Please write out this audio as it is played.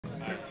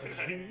We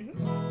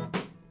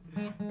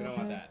don't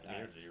want that.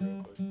 Alright,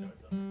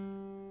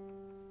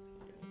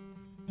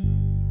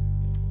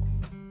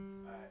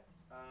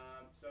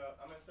 so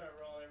I'm gonna start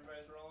rolling.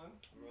 Everybody's rolling?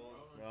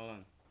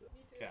 Rolling. Me too.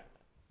 Okay.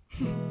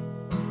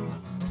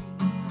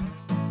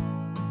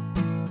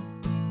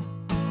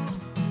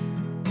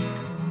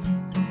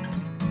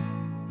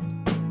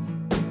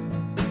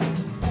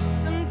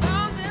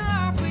 Sometimes in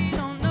life we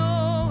don't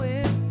know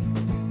if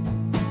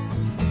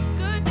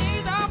good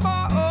days are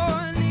far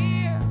or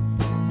near.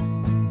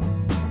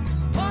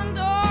 One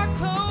door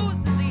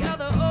closes, the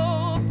other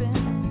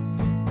opens.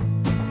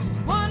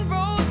 One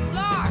road's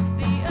blocked,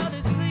 the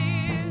other's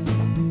clear.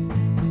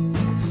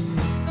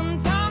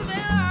 Sometimes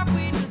in life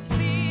we just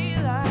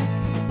feel like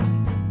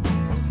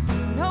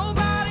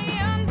nobody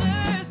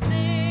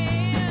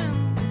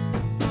understands.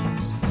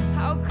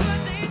 How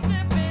could they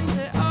step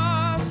into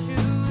our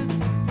shoes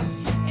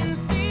and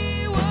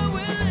see what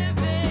we're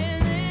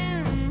living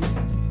in?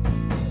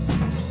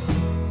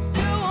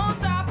 Still won't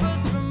stop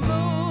us from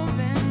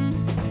moving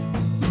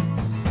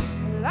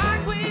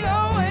like we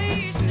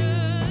always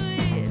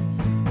should.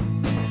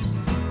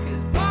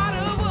 'Cause part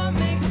of what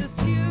makes us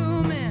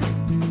human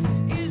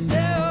is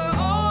that we're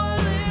all a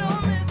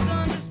little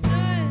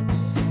misunderstood.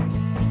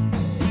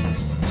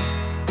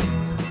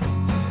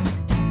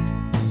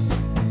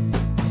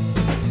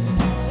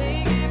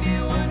 They give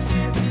you one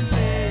chance to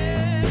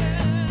live.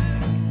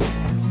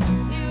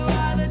 You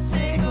either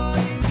take or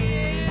you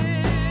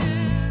give.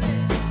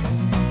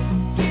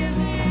 Give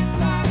this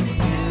life to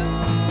you.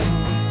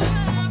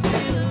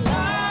 Feel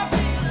alive,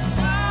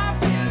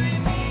 carry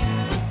me to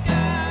the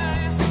sky.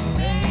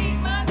 Make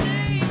my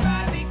day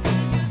bright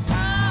because your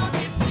smile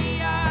gets me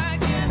high.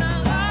 Cannot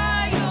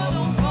lie, you're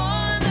the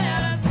one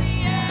that I see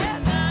at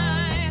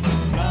night.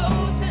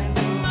 Floating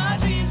through my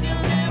dreams,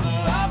 you're never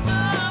off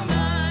my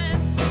mind.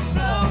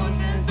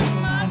 Floating through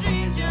my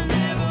dreams, you're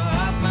never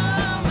off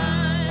my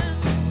mind.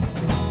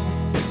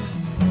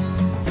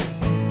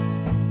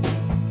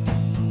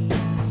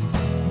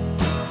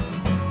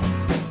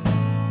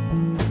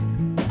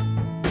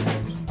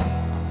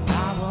 I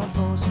want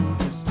for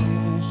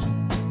superstition.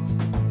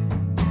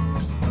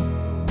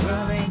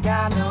 Well, ain't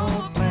got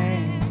no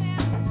plans.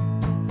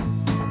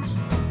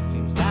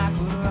 Seems like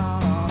we're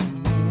all on a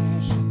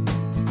mission,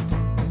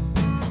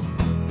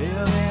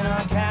 building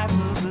our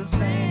castles of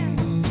sand.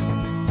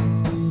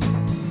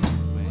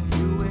 When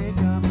you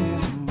wake up in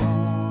the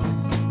morning,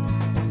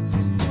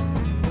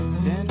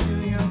 tend to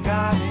your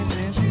gardens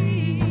and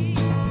trees.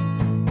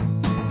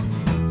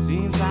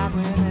 Seems like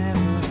we're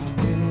never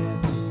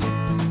different.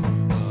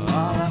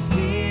 All I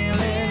feel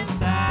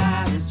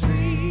inside is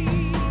free.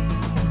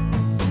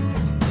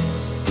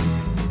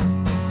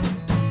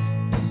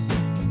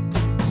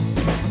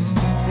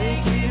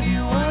 They give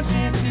you one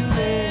chance to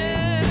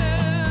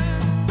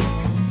live.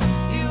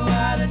 You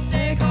either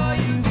take or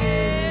you give.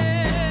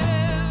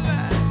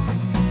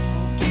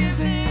 Give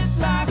this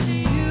life to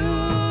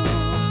you.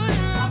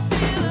 I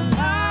feel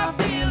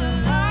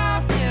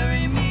alive,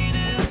 carry me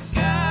to the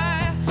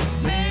sky.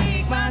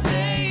 Make my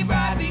day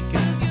bright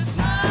because your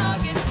smile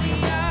gets me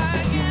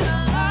high.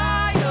 Cannot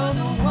lie, you're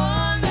the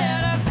one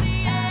that I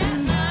see at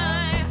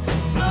night.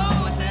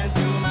 Floating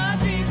through my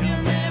dreams,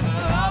 you're never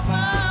off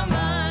my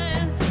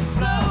mind.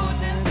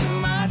 Floating through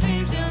my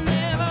dreams, you're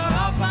never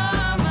off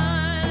my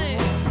mind.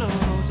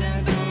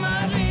 Floating through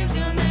my dreams,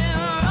 you're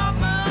never off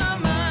my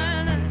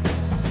mind.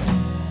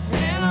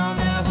 And I'll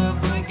never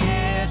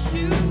forget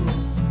you.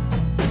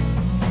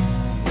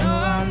 No,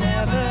 I'll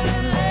never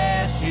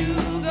let you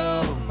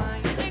go. My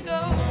indigo.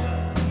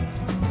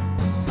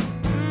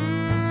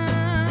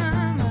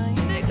 My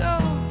indigo.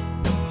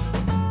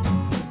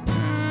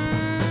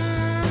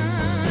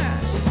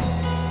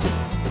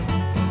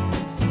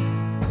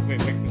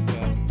 Wait, fix this up.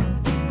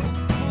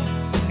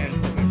 And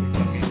fix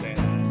up me saying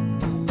that.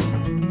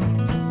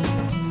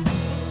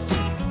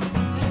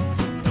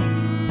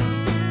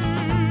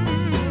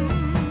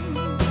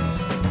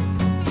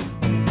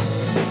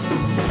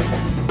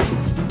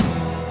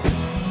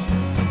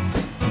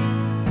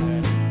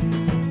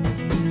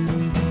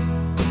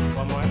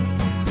 One more.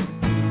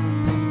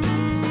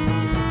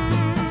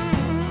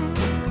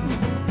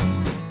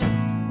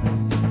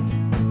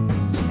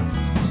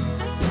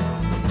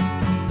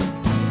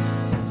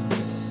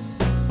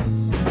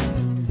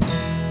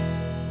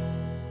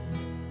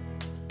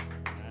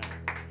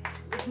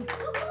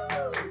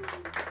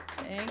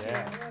 Thank you.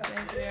 Yeah.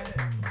 Thank you.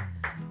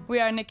 We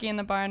are Nikki and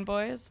the Barn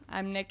Boys.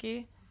 I'm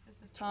Nikki.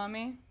 This is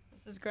Tommy.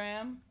 This is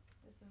Graham.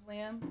 This is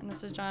Liam. And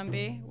this is John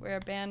B. We're a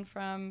band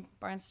from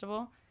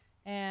Barnstable.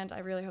 And I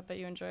really hope that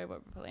you enjoy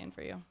what we're playing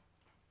for you.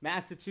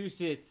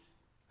 Massachusetts.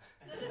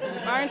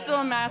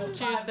 Barnstable,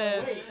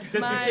 Massachusetts. Just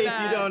My in case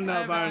bad, you don't my know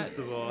bad.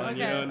 Barnstable and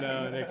you Okay. don't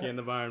know Nikki and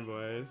the Barn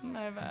Boys.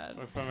 My bad.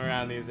 We're from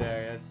around these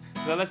areas.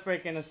 So let's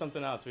break into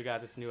something else. We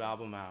got this new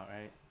album out,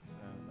 right?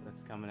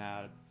 That's coming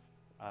out,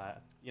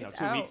 It's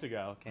 2 out. weeks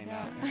ago came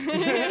Yeah. out.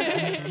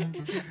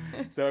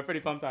 So we're pretty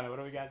pumped on it. What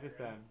do we got this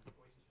time?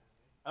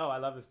 Oh, I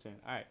love this tune.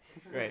 All right,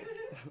 great.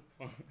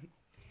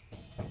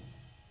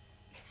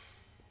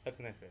 That's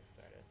a nice way to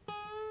start it.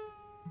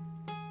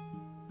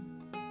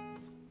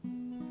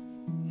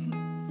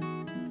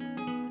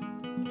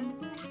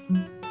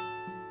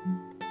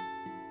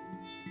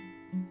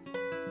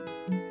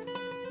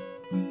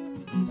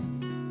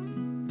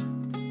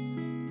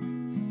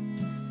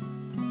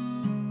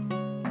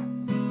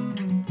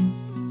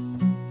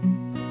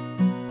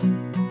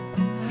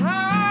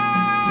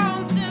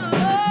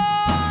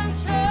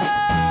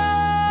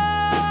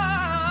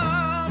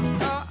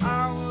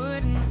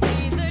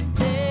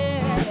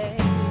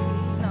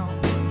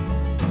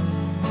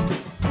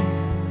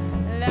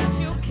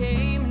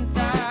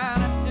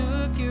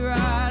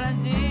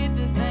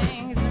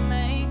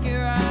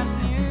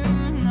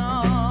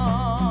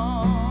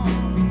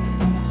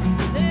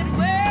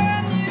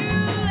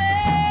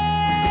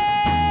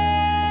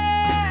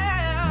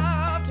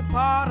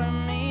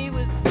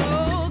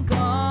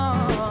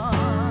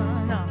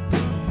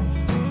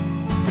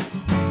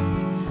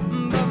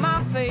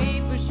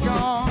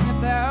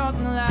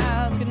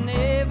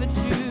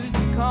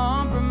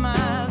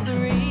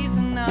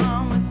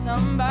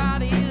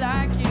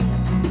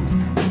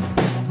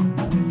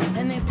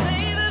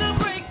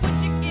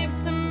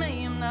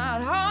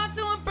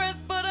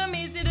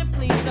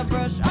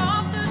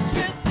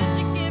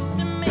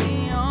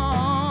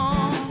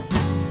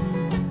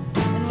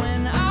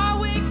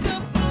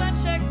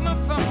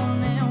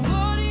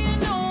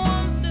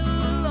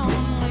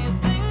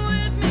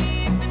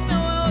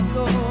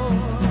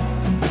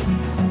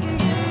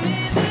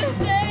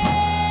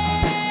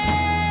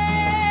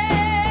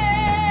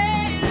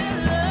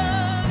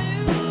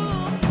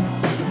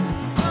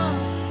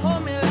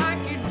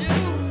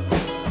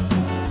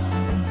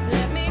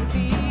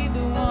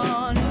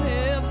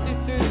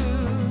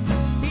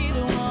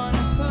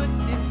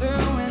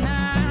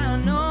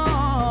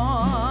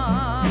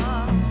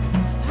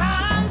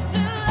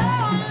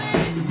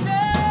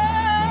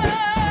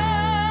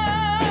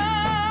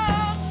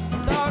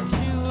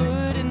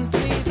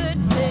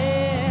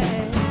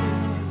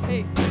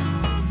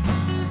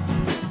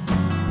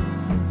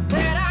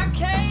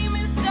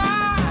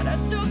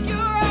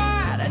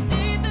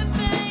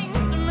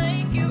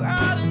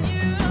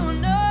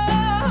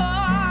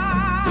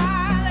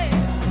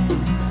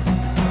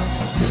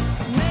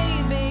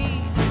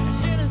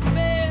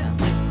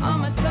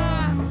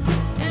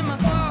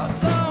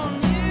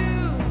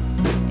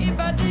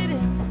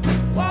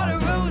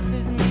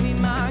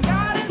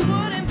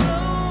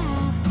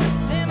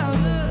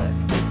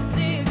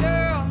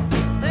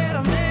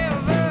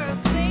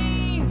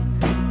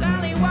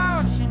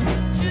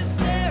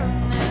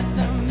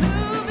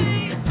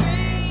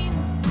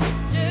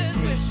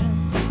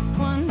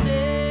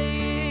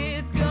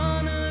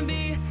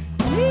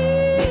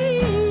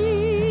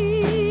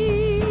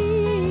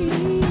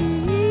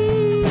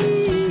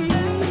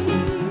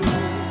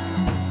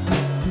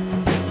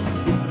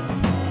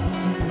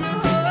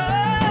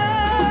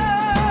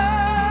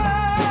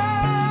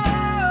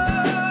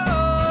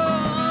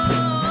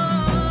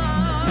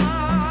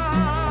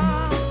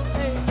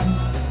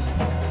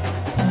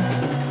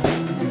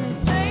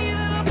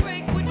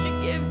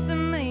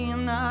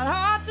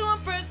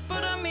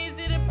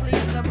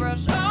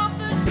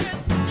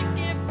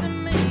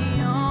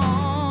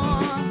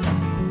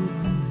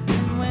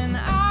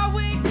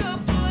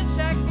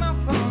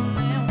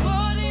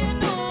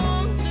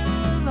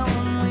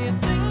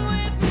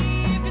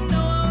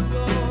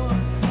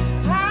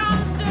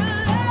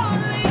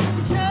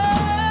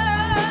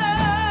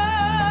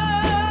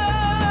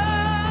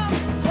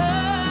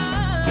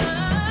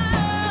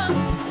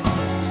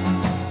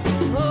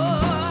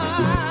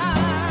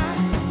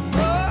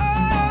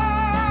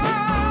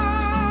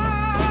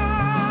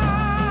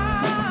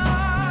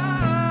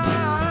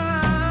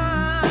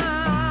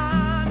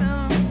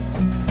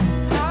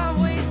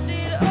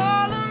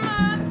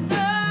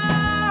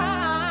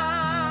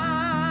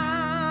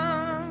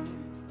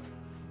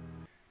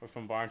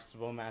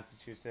 Barnstable,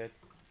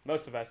 Massachusetts.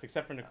 Most of us,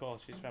 except for Nicole,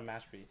 she's from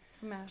Mashpee.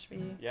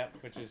 Mashpee. Yep,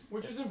 which is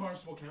in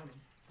Barnstable County.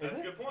 That's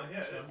a good point.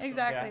 Yeah.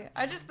 Exactly. Yeah.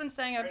 I've just been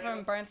saying I'm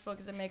from Barnstable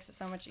because it makes it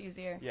so much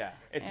easier. Yeah,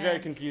 it's very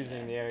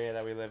confusing, the area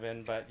that we live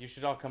in, but you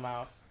should all come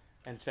out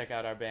and check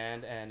out our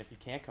band. And if you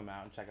can't come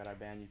out and check out our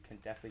band, you can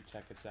definitely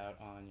check us out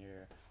on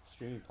your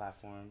streaming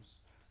platforms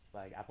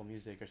like Apple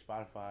Music or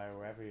Spotify or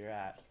wherever you're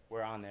at.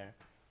 We're on there.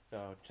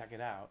 So check it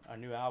out. Our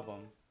new album,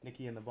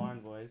 Nikki and the Barn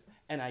Boys,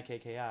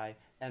 Nikki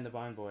and the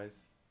Barn Boys.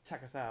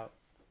 Check us out.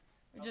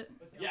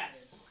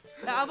 Yes.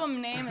 The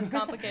album name is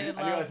Complicated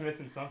Love. I knew I was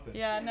missing something.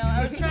 Yeah, no,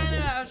 I was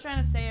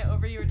trying to say it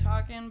over you were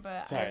talking,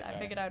 but Sorry. I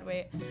figured I'd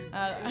wait. So.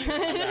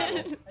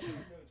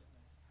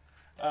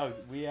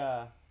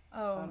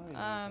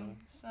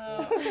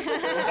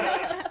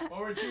 Well,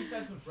 we're two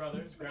sets of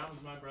brothers. Brown's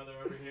my brother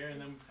over here,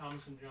 and then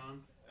Thomas and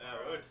John.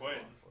 We're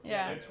twins.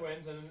 Yeah. They're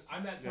twins, and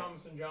I met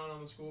Thomas and John on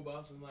the school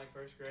bus in like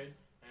first grade,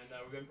 and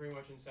we've been pretty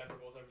much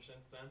inseparables ever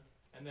since then.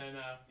 And then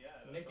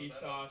Nikki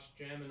saw us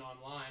jamming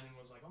online and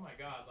was like, "Oh my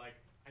God, like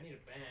I need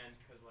a band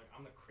because like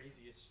I'm the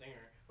craziest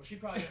singer." Well, she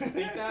probably didn't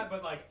think that,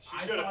 but like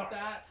I thought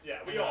that.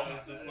 Yeah, we all know.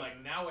 It's just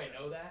like now I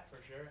know that for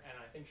sure, and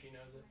I think she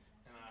knows it.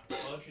 And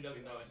Well, if she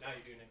doesn't know it, now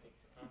you do, Nikki.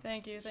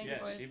 Thank you,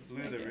 boys. She blew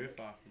Thank the you. roof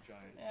off the joint.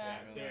 Yeah.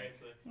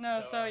 Seriously.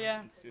 No, so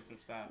yeah. Let's do some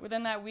stuff.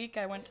 Within that week,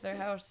 I went to their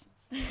house,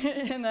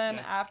 and then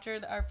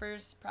after our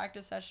first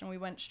practice session, we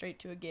went straight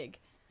to a gig.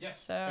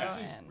 Yes. So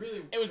which is and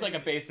really It was like a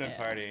crazy. basement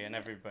party, and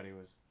everybody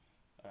was.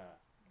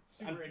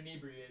 Super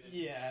inebriated.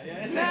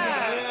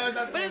 Yeah,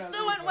 but it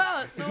still went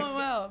well. It still went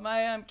well.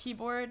 My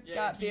keyboard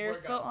got beer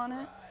spilt on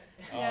it.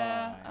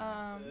 Yeah.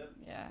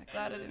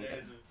 Glad I didn't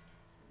get.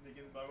 Nikki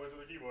and the boys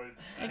with a keyboard.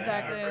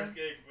 Exactly. Our first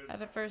gig with At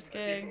the first a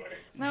gig. keyboard.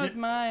 That was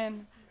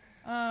mine.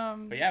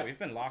 But yeah, we've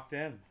been locked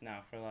in now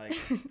for like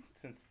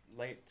since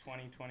late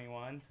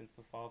 2021, since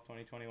the fall of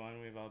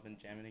 2021. We've all been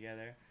jamming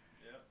together.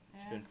 Yep.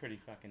 It's been pretty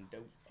fucking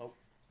dope. Oh,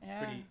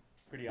 Yeah.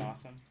 pretty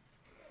awesome.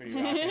 Pretty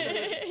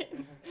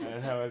rocking. I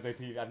don't know.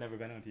 I've never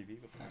been on TV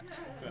before.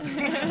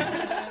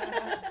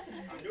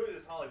 I'm doing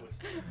this Hollywood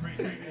stuff. It's pretty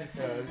crazy.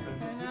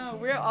 I know.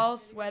 We're all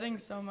sweating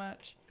so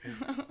much. Where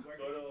can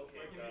people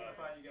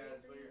find you guys?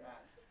 What are your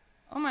ads?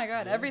 Oh my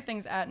God,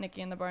 everything's at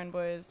Nikki and the Barn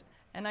Boys,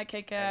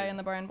 NIKKI and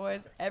the Barn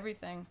Boys,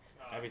 everything.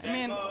 Everything. I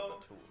mean-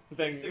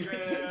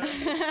 Instagram,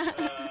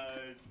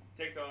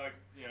 TikTok,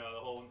 the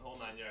whole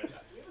 9 yards. Do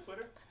we have a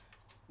Twitter?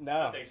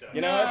 No. I think so.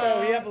 You know what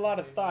though? We have a lot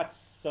of thoughts,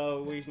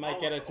 so we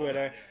might get a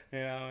Twitter,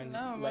 and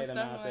No, lay most them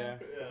out there.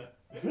 Yeah.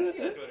 We should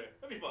get a Twitter.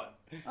 That'd be fun.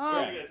 Oh,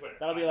 We should get a Twitter.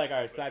 That'll be like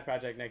our side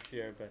project next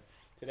year. But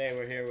today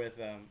we're here with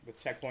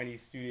Checkpoint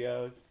East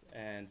Studios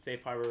and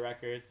Safe Harbor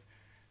Records,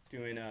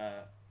 doing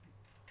a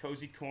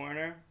Cozy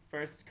Corner.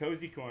 First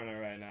Cozy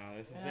Corner right now.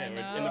 This is I it.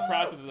 We're in know. the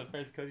process of the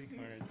first Cozy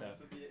Corner. So This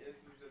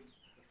is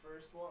the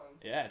first one.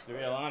 yeah, it's a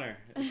real honor.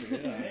 It's a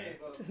real honor. Hey,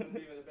 but we'll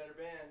be with a better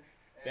band.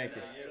 Thank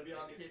And, you. It'll be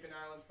on the Cape and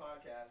Islands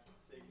podcast,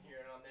 so you can hear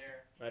it on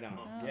there. Right on.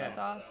 Oh, Yeah. that's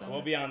awesome.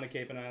 We'll be on the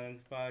Cape and Islands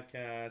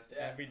podcast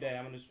Yeah. every day.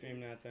 I'm gonna stream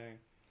that thing.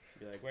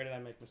 Be like, where did I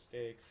make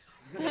mistakes?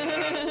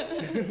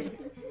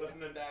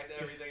 Listening back to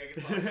everything, I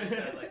can find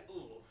myself like,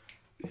 ooh.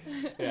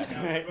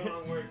 Yeah.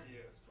 Wrong word to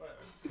use.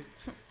 Whatever.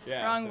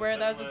 Yeah. wrong so- word.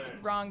 That was a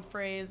wrong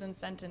phrase and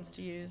sentence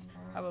to use,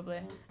 probably.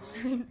 Oh,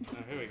 here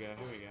we go.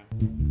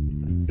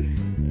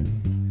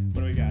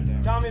 What do we got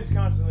there? Tommy's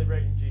constantly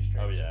breaking G strings.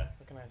 Oh, yeah.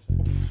 What can I say?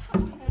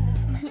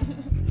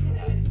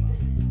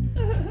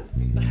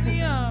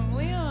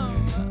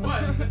 Liam.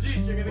 What? It's the G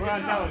string of the We're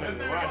on guitar. television.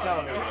 The third We're on one.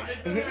 television.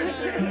 It's the third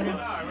string of the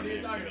guitar. What are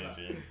you talking about?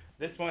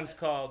 This one's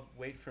called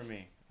 "Wait for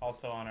Me,"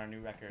 also on our new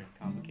record,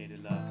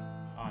 "Complicated Love,"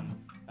 on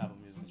Apple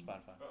Music and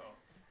Spotify.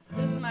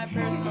 This is my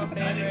personal That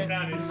didn't favorite.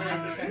 sound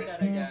as Check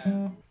that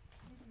again.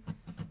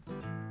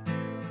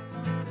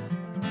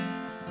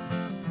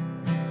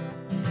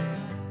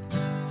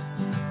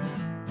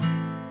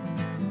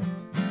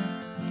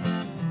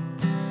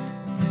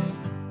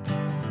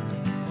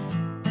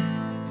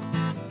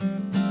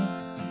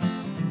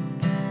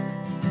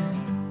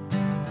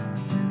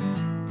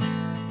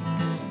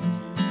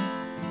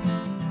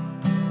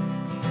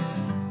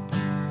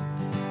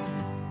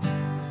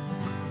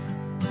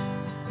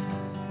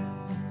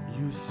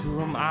 Used to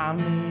remind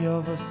me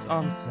of a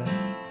sunset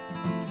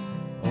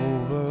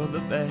over the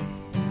bay.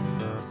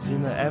 It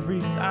seemed that every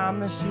time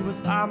that she was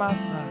by my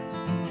side,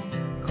 I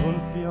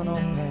couldn't feel no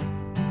pain,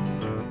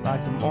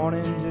 like the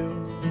morning dew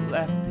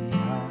left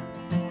behind.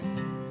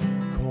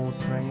 Cold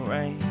spring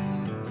rain,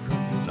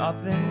 couldn't do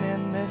nothing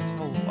in this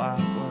whole wide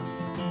world,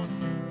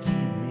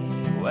 keep me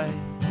away.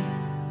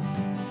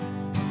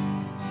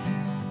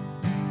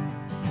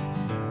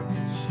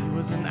 She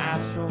was a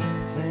natural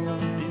thing of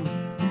beauty,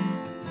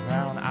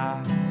 brown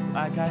eyes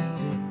like iced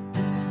tea,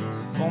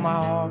 stole my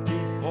heart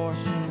before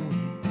she knew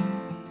me,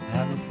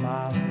 had me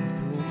smiling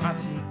through my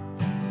teeth.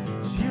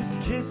 She used to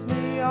kiss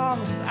me on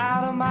the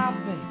side of my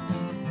face,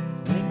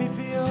 make me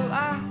feel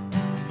alive.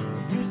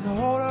 Used to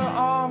hold her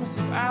arms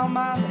around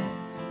my neck,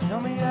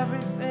 tell me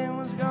everything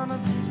was gonna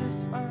be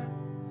just fine.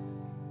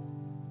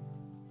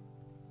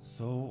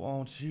 So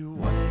won't you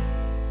wait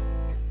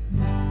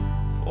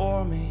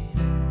for me,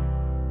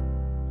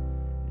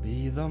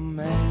 be the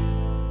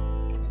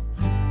man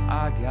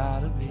I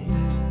gotta be.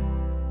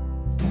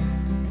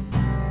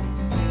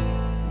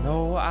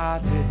 No, I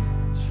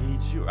didn't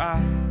treat you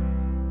right.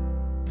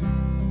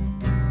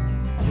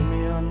 Give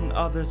me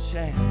another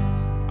chance,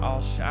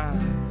 I'll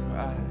shine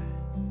bright.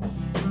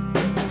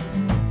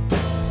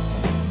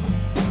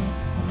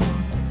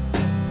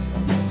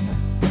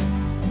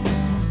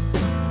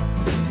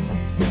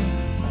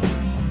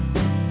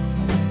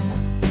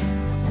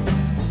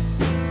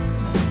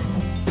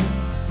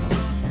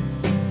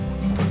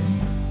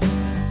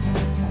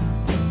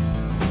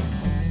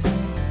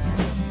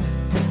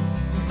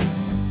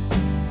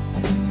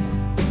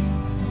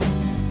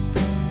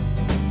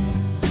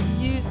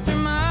 Used to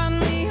remind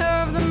me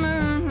of the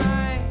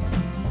moonlight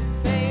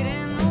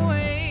fading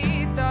away.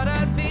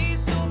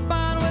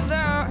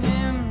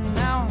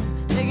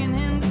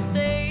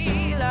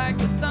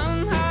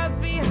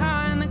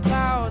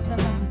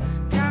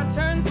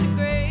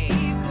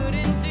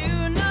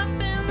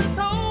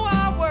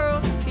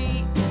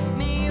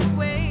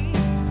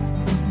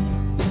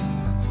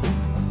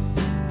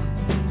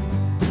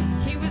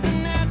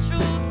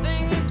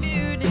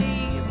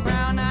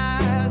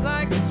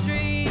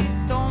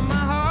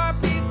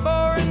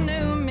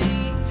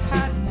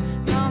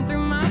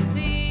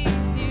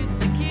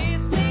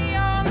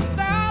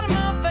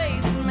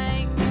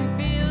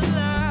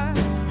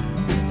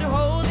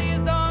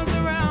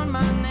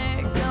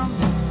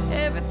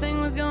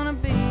 was gonna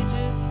be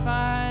just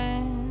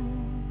fine.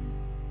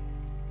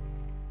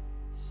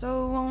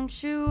 So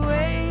won't you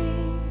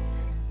wait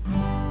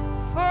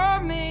for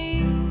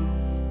me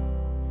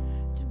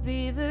to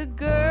be the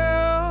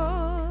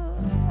girl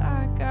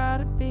I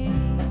gotta be?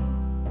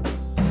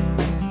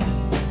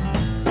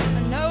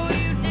 I know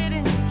you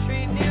didn't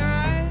treat me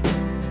right.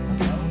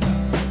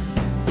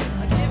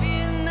 I'll give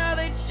you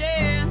another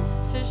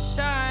chance to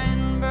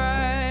shine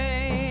bright.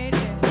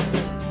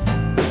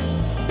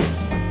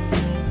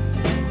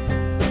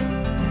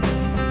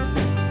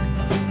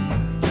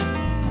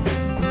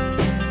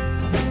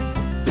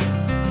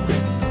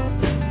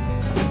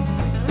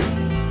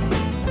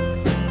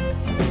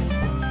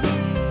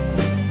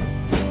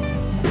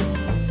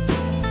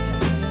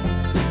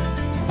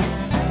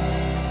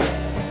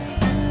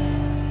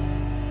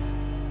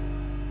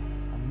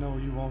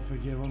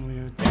 Forget when we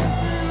were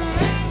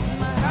dancing,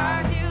 my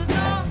high heels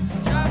on,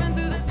 driving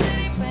through the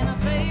city, playing our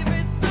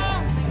favorite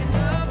song, making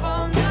love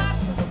all night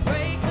till the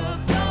break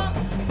of dawn.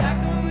 Back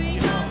when we were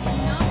young,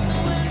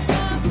 nothing went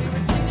wrong. We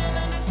were singing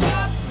under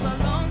stars till our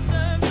lungs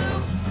turned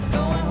blue.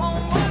 Going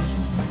home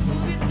watching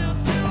movies till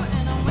 2,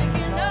 and I'm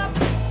waking up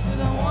to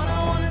the one I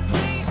wanna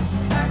see.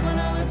 Back when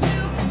I loved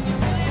you and you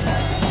really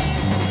loved me.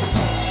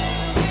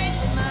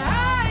 With my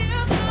high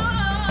heels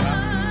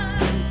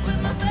on, with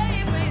my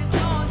favorite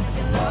song,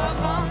 making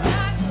love all night.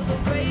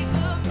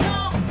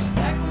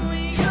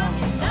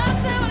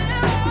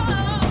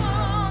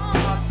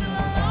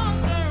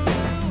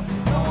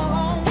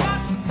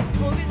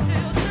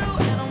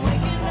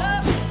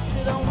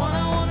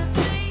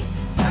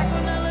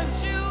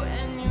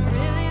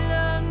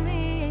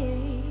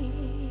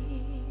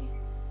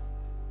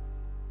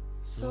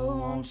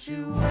 Won't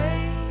you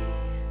wait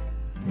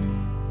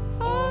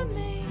for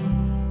me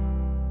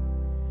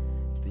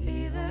to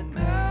be the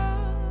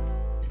girl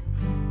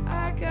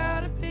I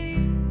gotta be?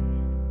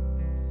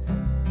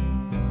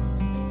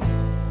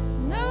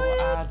 No,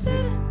 you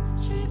didn't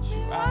treat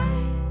me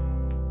right.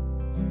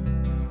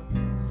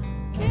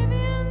 Give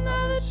me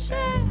another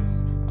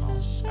chance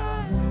to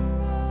shine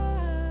bright.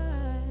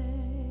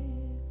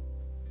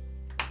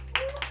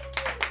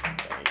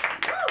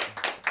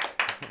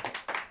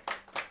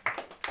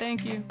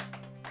 Thank you.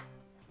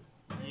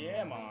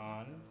 Yeah,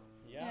 man.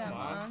 Yeah,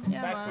 man.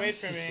 Yeah, That's man. Wait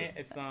For Me.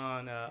 It's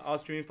on all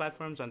streaming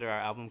platforms under our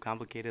album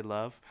Complicated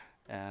Love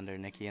and under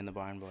Nikki and the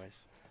Barn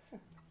Boys.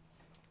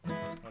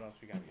 What else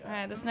we got?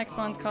 Alright, this next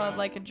one's called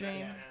Like a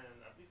Dream. And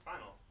I believe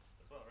final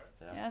as well,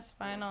 right? Yes,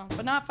 final.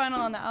 But not final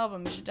on the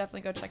album. You should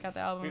definitely go check out the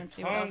album and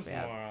see what else we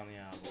have. More on the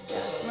album.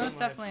 Yes, most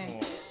definitely.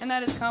 And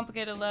that is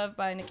Complicated Love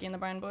by Nikki and the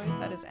Barn Boys.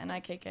 That is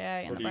Nikki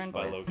and the Barn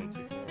Boys. Logan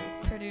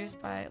Tickner.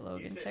 Produced by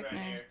Logan He's sitting right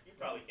Tickner. here. You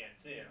probably can't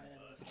see him.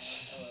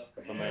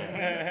 The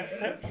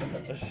man.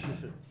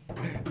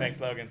 Thanks,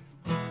 Logan.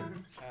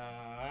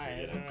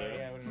 Alright.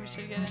 We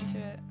should get into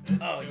it.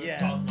 Oh, It's yeah.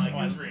 called Like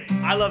a Dream.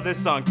 I love this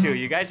song too.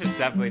 You guys should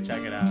definitely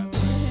check it out.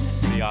 It's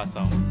pretty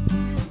awesome.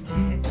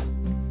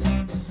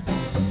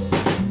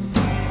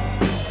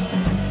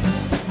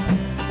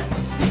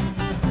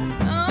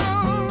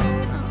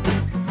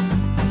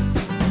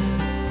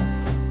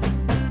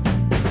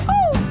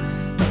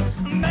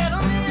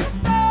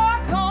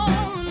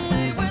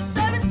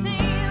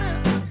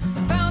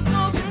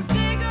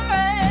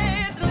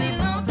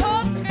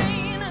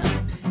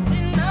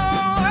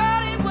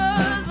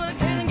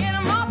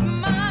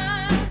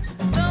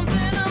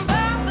 Something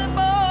about the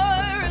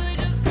boy really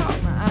just caught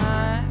my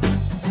eye.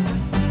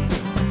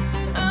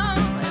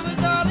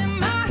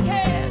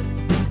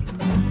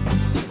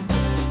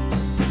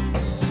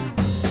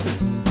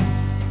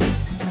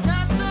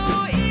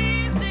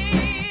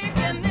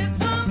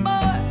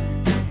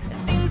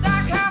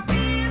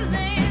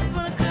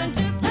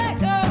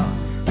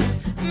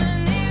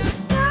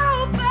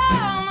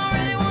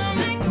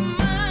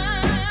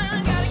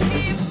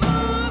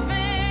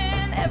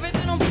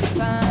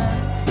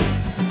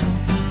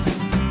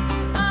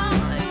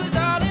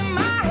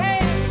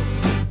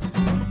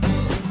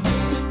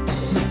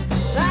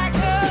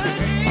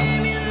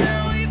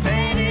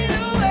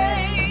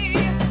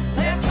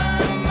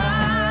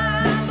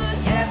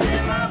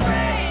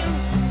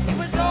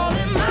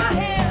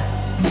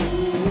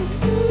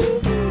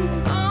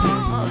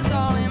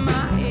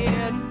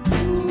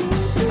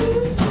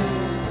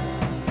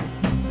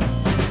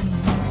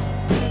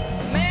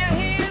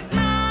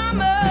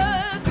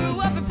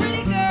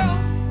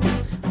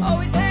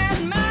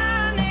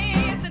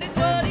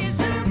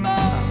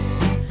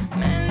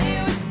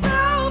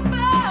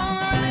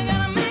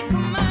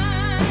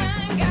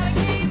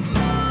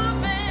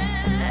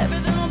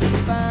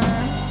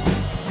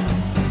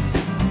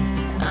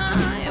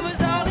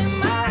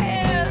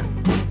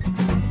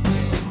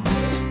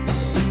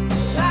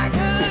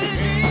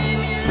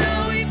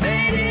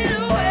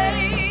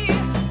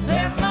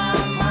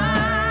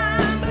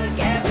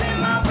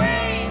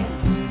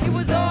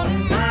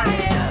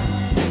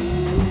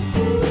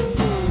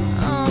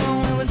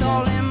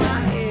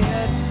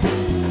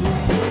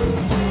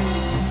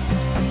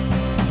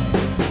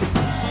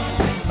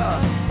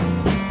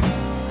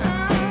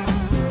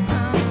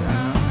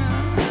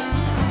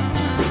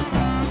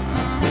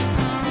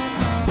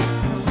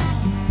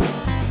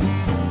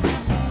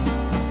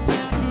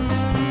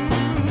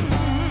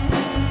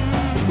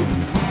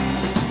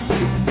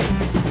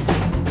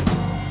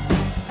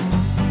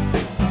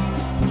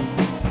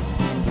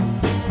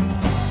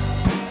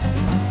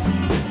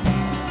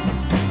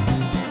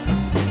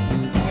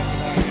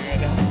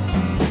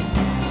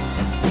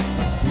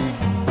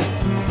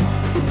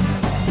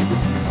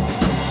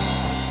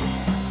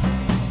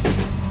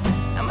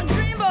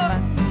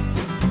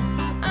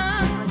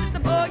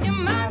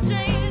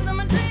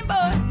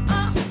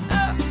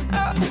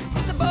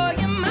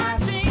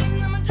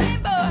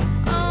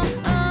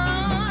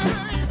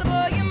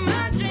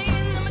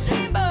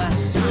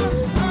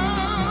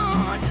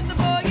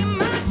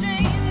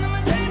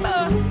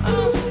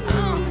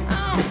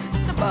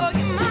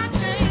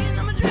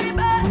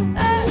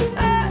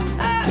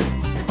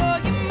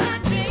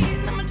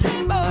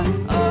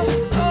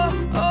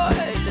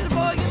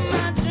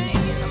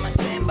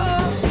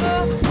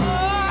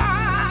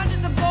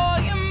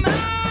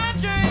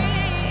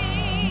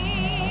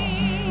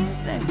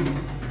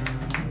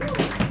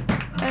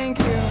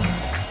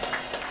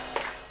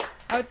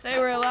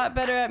 we're a lot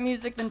better at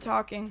music than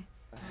talking.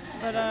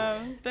 But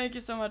thank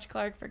you so much,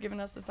 Clark, for giving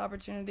us this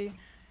opportunity.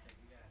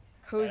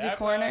 Cozy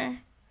Corner.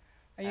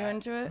 Are you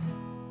into it?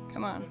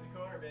 Come on. Cozy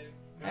corner, baby.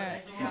 All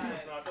right.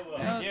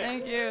 Thank you.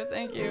 Thank you.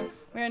 Thank you.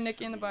 We're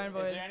Nikki and the Barn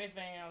Boys. Is there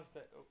anything else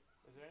that?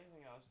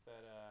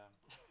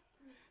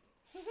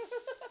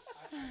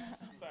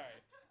 Sorry.